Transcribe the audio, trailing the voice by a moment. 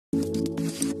Alright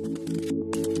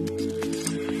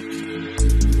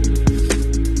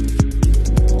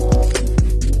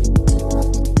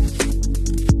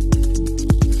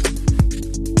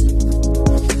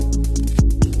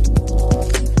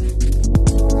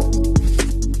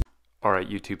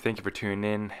YouTube, thank you for tuning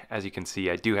in. As you can see,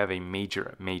 I do have a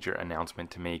major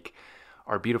announcement to make.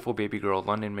 Our beautiful baby girl,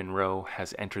 London Monroe,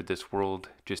 has entered this world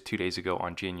just 2 days ago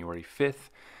on January 5th,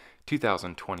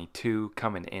 2022,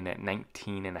 coming in at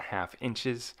 19.5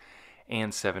 inches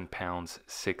and 7 pounds,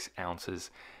 6 ounces.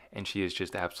 And she is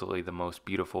just absolutely the most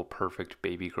beautiful, perfect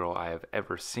baby girl I have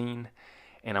ever seen.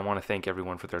 And I want to thank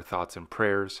everyone for their thoughts and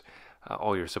prayers.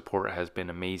 All your support has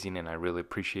been amazing, and I really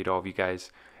appreciate all of you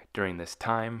guys during this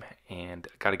time. And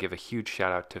got to give a huge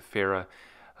shout out to Farah,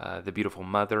 the beautiful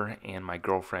mother, and my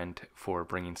girlfriend for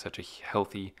bringing such a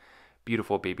healthy,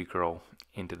 beautiful baby girl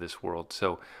into this world.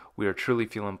 So we are truly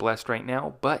feeling blessed right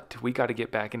now, but we got to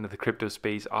get back into the crypto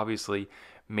space. Obviously,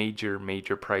 major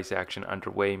price action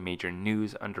underway, major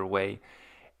news underway.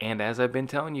 And as I've been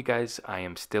telling you guys, I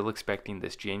am still expecting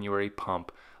this January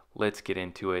pump. Let's get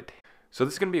into it. So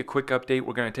this is going to be a quick update.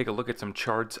 We're going to take a look at some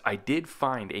charts. I did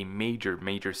find a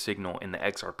major signal in the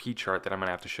XRP chart that I'm going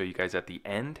to have to show you guys at the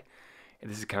end.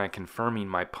 And this is kind of confirming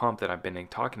my pump that I've been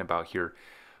talking about here.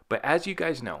 But as you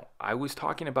guys know, I was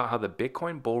talking about how the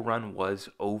Bitcoin bull run was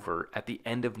over at the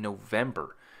end of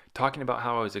November. Talking about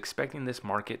how I was expecting this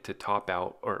market to top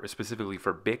out, or specifically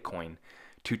for Bitcoin,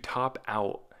 to top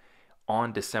out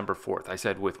on December 4th. I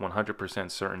said with 100%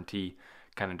 certainty,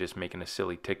 kind of just making a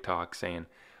silly TikTok saying,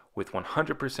 with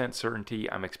 100%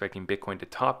 certainty, I'm expecting Bitcoin to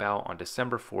top out on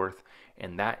December 4th,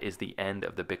 and that is the end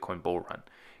of the Bitcoin bull run.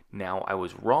 Now, I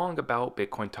was wrong about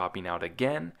Bitcoin topping out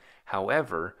again.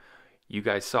 However, you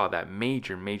guys saw that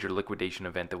major liquidation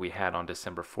event that we had on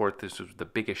December 4th. This was the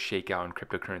biggest shakeout in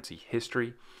cryptocurrency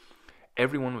history.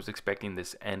 Everyone was expecting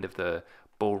this end of the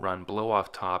bull run, blow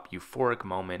off top, euphoric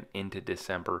moment into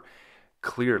December.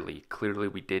 Clearly,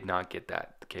 we did not get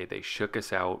that. Okay, they shook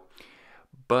us out.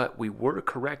 But we were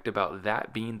correct about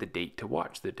that being the date to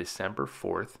watch, the December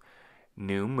 4th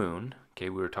new moon. Okay,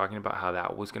 we were talking about how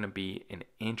that was going to be an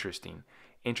interesting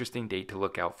date to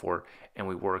look out for, and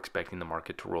we were expecting the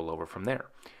market to roll over from there.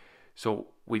 So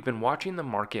we've been watching the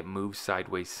market move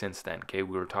sideways since then. Okay,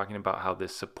 we were talking about how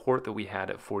this support that we had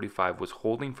at 45 was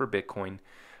holding for Bitcoin,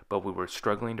 but we were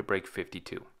struggling to break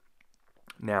 52.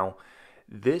 Now,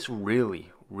 this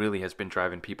really has been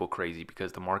driving people crazy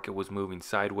because the market was moving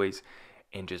sideways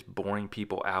and just boring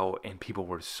people out, and people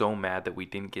were so mad that we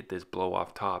didn't get this blow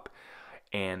off top.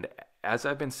 And as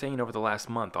I've been saying over the last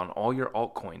month on all your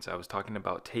altcoins, I was talking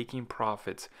about taking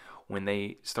profits when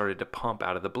they started to pump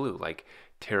out of the blue, like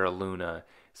Terra Luna,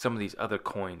 some of these other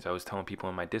coins. I was telling people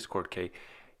in my Discord, okay,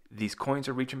 these coins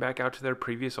are reaching back out to their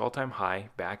previous all-time high,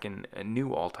 back in a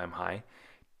new all-time high.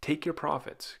 Take your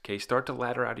profits, okay? Start to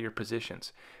ladder out of your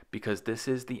positions, because this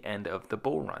is the end of the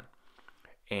bull run.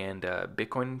 And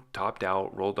Bitcoin topped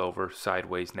out, rolled over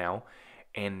sideways now,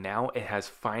 and now it has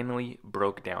finally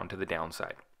broke down to the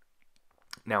downside.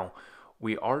 Now,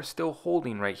 we are still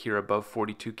holding right here above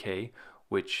 42K,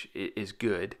 which is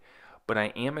good, but I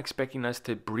am expecting us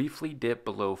to briefly dip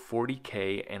below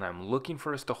 40K, and I'm looking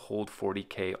for us to hold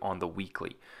 40K on the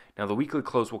weekly. Now, the weekly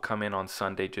close will come in on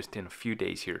Sunday, just in a few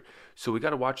days here, so we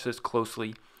got to watch this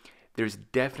closely. There's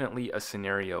definitely a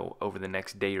scenario over the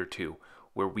next day or two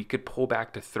where we could pull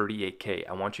back to 38K.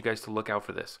 I want you guys to look out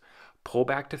for this. Pull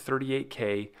back to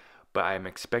 38K, but I'm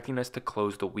expecting us to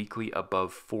close the weekly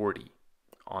above 40.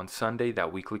 On Sunday,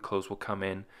 that weekly close will come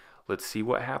in. Let's see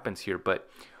what happens here. But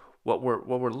what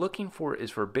we're looking for is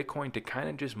for Bitcoin to kind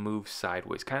of just move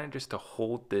sideways, kind of just to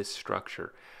hold this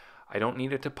structure. I don't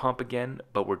need it to pump again,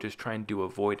 but we're just trying to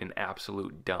avoid an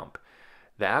absolute dump.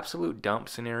 The absolute dump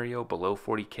scenario below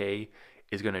 40K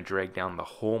is going to drag down the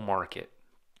whole market.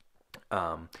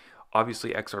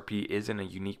 Obviously XRP is in a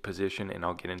unique position, and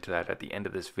I'll get into that at the end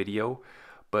of this video,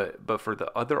 but for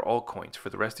the other altcoins, for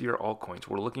the rest of your altcoins,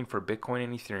 we're looking for Bitcoin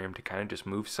and Ethereum to kind of just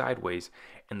move sideways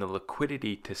and the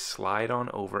liquidity to slide on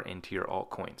over into your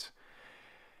altcoins.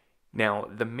 Now,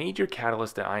 the major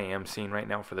catalyst that I am seeing right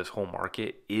now for this whole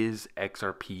market is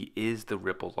XRP, is the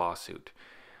Ripple lawsuit.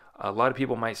 A lot of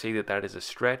people might say that that is a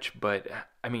stretch, but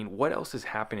I mean, what else is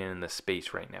happening in this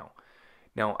space right now?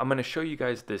 Now, I'm going to show you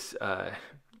guys this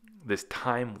this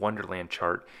time Wonderland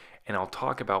chart, and I'll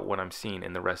talk about what I'm seeing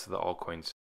in the rest of the altcoins.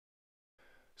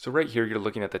 So right here, you're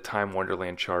looking at the time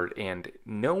Wonderland chart, and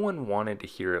no one wanted to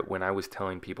hear it when I was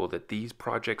telling people that these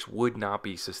projects would not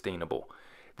be sustainable,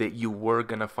 that you were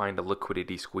going to find a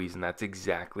liquidity squeeze, and that's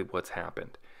exactly what's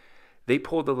happened. They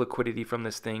pulled the liquidity from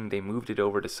this thing, they moved it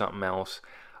over to something else.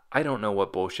 I don't know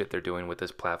what bullshit they're doing with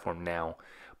this platform now,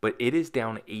 but it is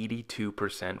down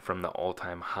 82% from the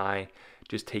all-time high,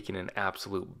 just taking an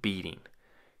absolute beating.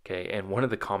 Okay, and one of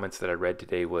the comments that I read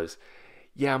today was,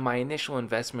 yeah, my initial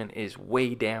investment is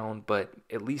way down, but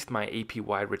at least my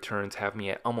APY returns have me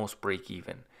at almost break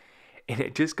even. And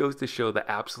it just goes to show the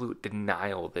absolute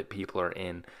denial that people are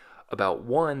in about,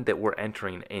 one, that we're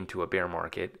entering into a bear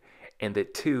market, and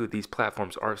that two, these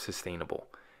platforms are sustainable.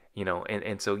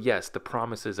 And so yes, the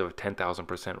promises of a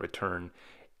 10,000% return,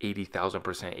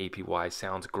 80,000% APY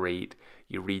sounds great.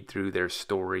 You read through their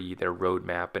story, their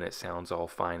roadmap, and it sounds all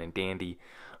fine and dandy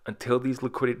until these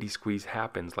liquidity squeeze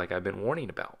happens, like I've been warning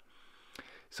about.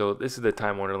 So this is the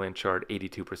Time Wonderland chart,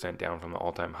 82% down from the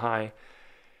all-time high.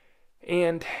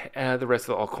 And the rest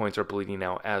of the altcoins are bleeding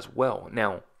out as well.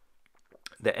 Now,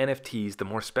 the NFTs, the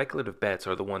more speculative bets,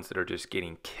 are the ones that are just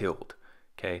getting killed.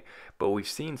 Okay, but we've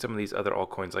seen some of these other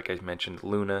altcoins, like I mentioned,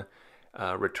 Luna,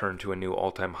 return to a new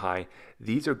all-time high.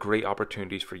 These are great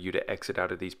opportunities for you to exit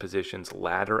out of these positions,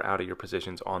 ladder out of your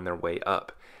positions on their way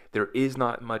up. There is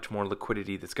not much more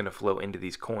liquidity that's going to flow into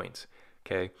these coins.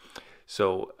 Okay,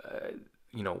 so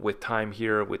with time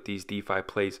here, with these DeFi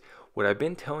plays, what I've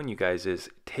been telling you guys is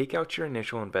take out your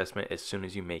initial investment as soon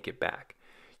as you make it back.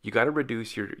 You got to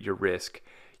reduce your risk.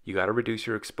 You got to reduce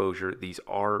your exposure. These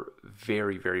are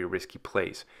very, very risky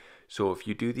plays. So if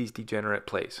you do these degenerate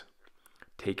plays,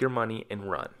 take your money and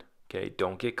run. Okay,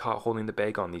 don't get caught holding the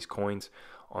bag on these coins,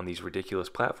 on these ridiculous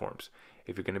platforms.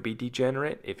 If you're going to be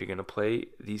degenerate, if you're going to play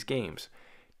these games,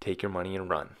 take your money and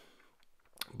run.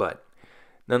 But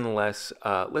nonetheless,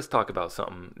 let's talk about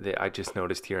something that I just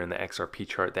noticed here in the XRP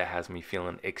chart that has me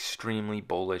feeling extremely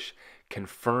bullish,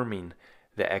 confirming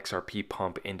the XRP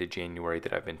pump into January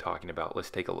that I've been talking about. Let's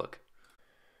take a look.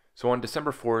 So on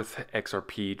December 4th,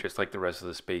 XRP, just like the rest of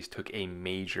the space, took a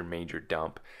major, major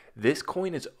dump. This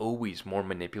coin is always more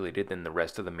manipulated than the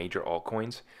rest of the major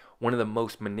altcoins, one of the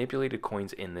most manipulated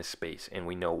coins in this space, and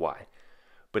we know why.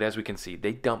 But as we can see,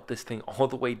 they dumped this thing all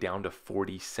the way down to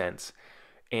 40 cents.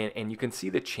 And you can see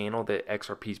the channel that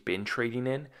XRP's been trading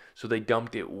in. So they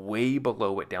dumped it way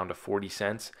below it down to 40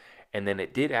 cents. And then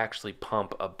it did actually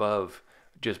pump above,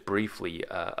 just briefly,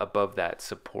 above that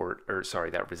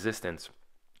that resistance.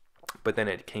 But then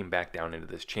it came back down into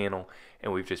this channel,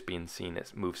 and we've just been seeing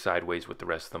it move sideways with the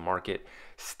rest of the market,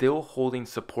 still holding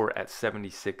support at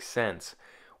 76 cents,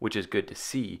 which is good to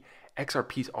see.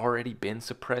 XRP's already been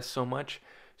suppressed so much,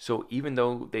 so even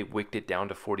though they wicked it down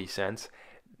to 40 cents,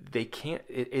 they can't.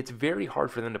 It's very hard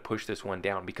for them to push this one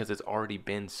down because it's already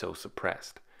been so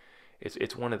suppressed.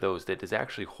 It's one of those that is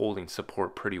actually holding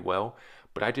support pretty well,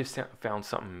 but I just found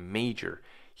something major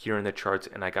here in the charts,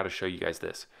 and I got to show you guys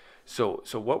this. So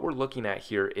what we're looking at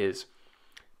here is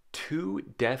two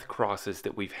death crosses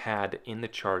that we've had in the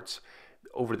charts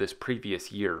over this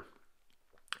previous year,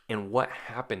 and what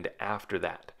happened after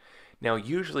that. Now,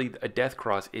 usually a death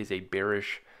cross is a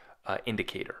bearish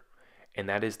indicator, and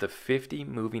that is the 50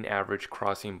 moving average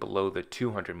crossing below the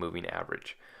 200 moving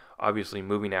average. Obviously,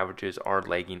 moving averages are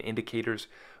lagging indicators,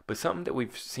 but something that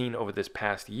we've seen over this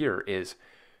past year is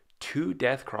two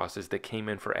death crosses that came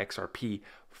in for XRP,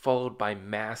 followed by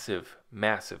massive,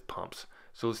 massive pumps.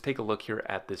 So let's take a look here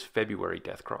at this February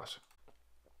death cross.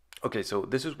 Okay, so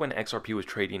this is when XRP was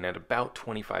trading at about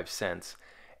 25 cents.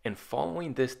 And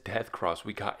following this death cross,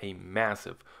 we got a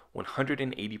massive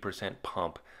 180%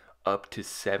 pump up to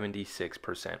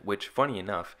 76%, which, funny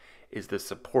enough, is the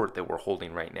support that we're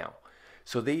holding right now.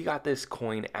 So they got this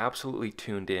coin absolutely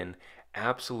tuned in,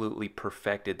 absolutely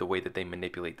perfected the way that they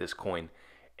manipulate this coin.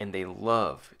 And they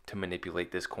love to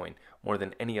manipulate this coin more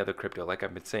than any other crypto. Like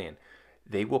I've been saying,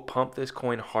 they will pump this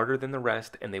coin harder than the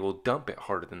rest, and they will dump it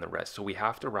harder than the rest. So we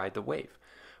have to ride the wave.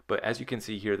 But as you can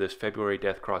see here, this February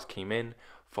death cross came in,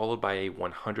 followed by a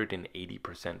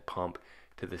 180% pump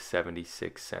to the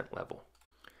 76 cent level.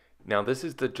 Now this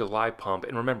is the July pump,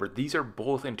 and remember, these are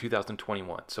both in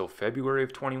 2021. So February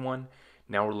of 21,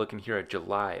 now we're looking here at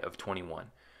July of 21.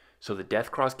 So the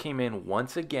death cross came in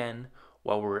once again,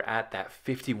 while we're at that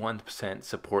 51%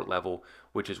 support level,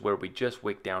 which is where we just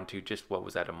wicked down to just, what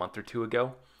was that, a month or two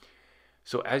ago?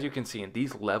 So as you can see, in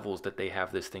these levels that they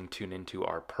have this thing tuned into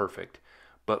are perfect.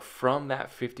 But from that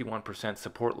 51%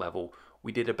 support level,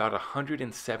 we did about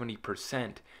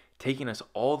 170%, taking us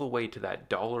all the way to that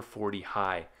 $1.40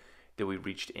 high that we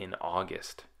reached in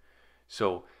August.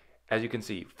 So as you can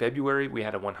see, February we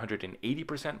had a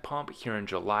 180% pump. Here in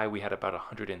July we had about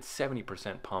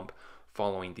 170% pump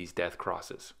following these death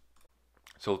crosses.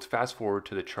 So let's fast forward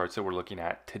to the charts that we're looking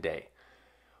at today.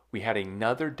 We had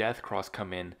another death cross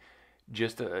come in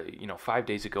just 5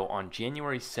 days ago on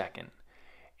January 2nd,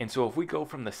 And so if we go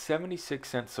from the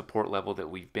 76-cent support level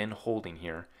that we've been holding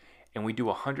here, and we do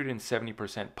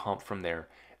 170% pump from there,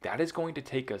 that is going to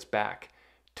take us back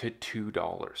to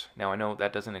 $2. Now I know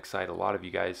that doesn't excite a lot of you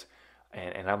guys,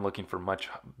 and I'm looking for much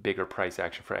bigger price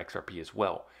action for XRP as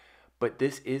well. But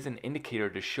this is an indicator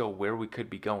to show where we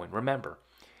could be going. Remember,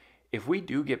 if we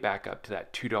do get back up to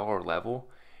that $2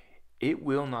 level, it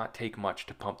will not take much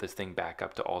to pump this thing back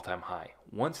up to all-time high.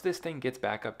 Once this thing gets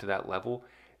back up to that level,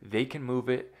 they can move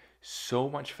it so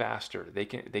much faster. They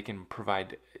can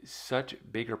provide such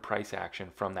bigger price action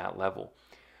from that level.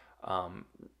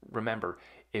 Remember,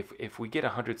 if we get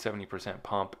 170%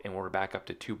 pump and we're back up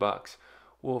to $2,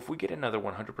 well, if we get another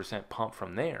 100% pump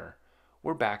from there,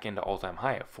 we're back into all-time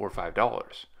high at $4 or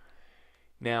 $5.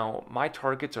 Now, my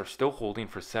targets are still holding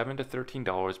for $7 to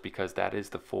 $13 because that is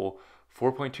the full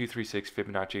 4.236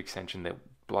 Fibonacci extension that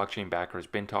Blockchain Backer has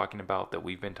been talking about, that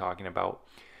we've been talking about.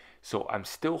 So I'm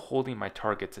still holding my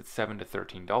targets at $7 to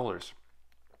 $13.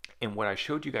 And what I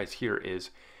showed you guys here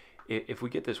is if we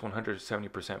get this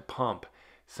 170% pump,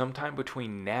 sometime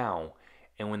between now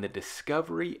and when the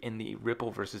discovery in the Ripple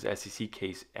versus SEC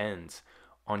case ends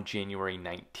on January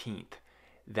 19th,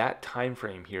 that time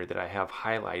frame here that I have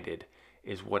highlighted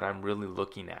is what I'm really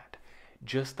looking at.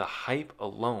 Just the hype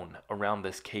alone around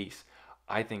this case,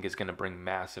 I think, is going to bring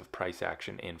massive price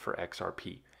action in for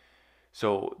XRP.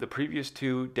 So the previous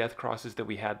two death crosses that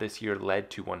we had this year led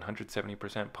to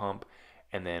 170% pump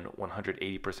and then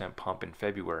 180% pump in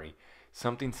February.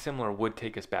 Something similar would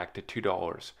take us back to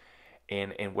 $2.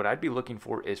 And what I'd be looking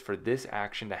for is for this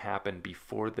action to happen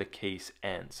before the case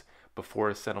ends, before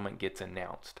a settlement gets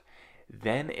announced.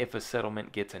 Then if a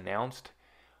settlement gets announced,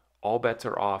 all bets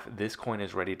are off. This coin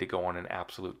is ready to go on an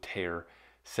absolute tear,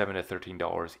 $7 to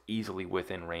 $13, easily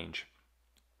within range.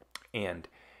 And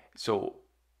so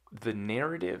the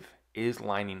narrative is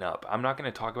lining up. I'm not going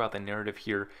to talk about the narrative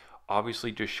here,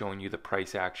 obviously just showing you the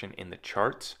price action in the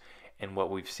charts and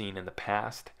what we've seen in the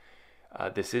past.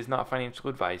 This is not financial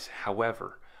advice.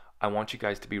 However, I want you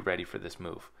guys to be ready for this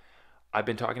move. I've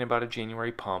been talking about a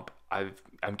January pump.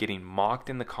 I'm getting mocked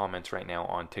in the comments right now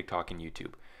on TikTok and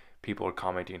YouTube. People are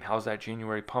commenting, how's that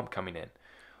January pump coming in?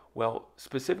 Well,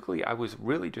 specifically, I was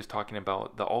really just talking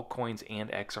about the altcoins and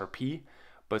XRP,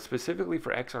 but specifically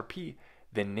for XRP,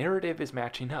 the narrative is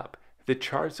matching up. The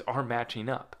charts are matching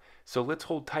up. So let's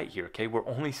hold tight here, okay? We're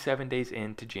only 7 days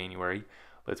into January.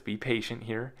 Let's be patient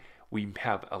here. We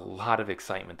have a lot of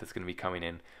excitement that's going to be coming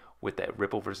in with that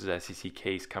Ripple versus SEC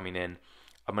case coming in.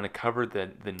 I'm going to cover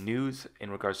the news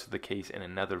in regards to the case in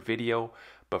another video.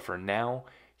 But for now,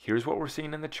 here's what we're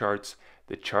seeing in the charts.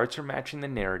 The charts are matching the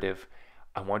narrative.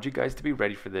 I want you guys to be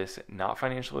ready for this. Not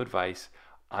financial advice.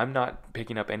 I'm not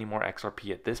picking up any more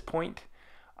XRP at this point.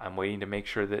 I'm waiting to make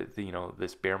sure that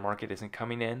this bear market isn't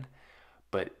coming in.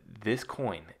 But this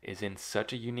coin is in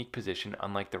such a unique position,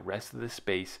 unlike the rest of the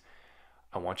space.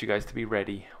 I want you guys to be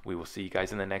ready. We will see you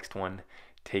guys in the next one.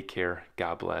 Take care.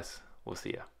 God bless. We'll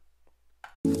see ya.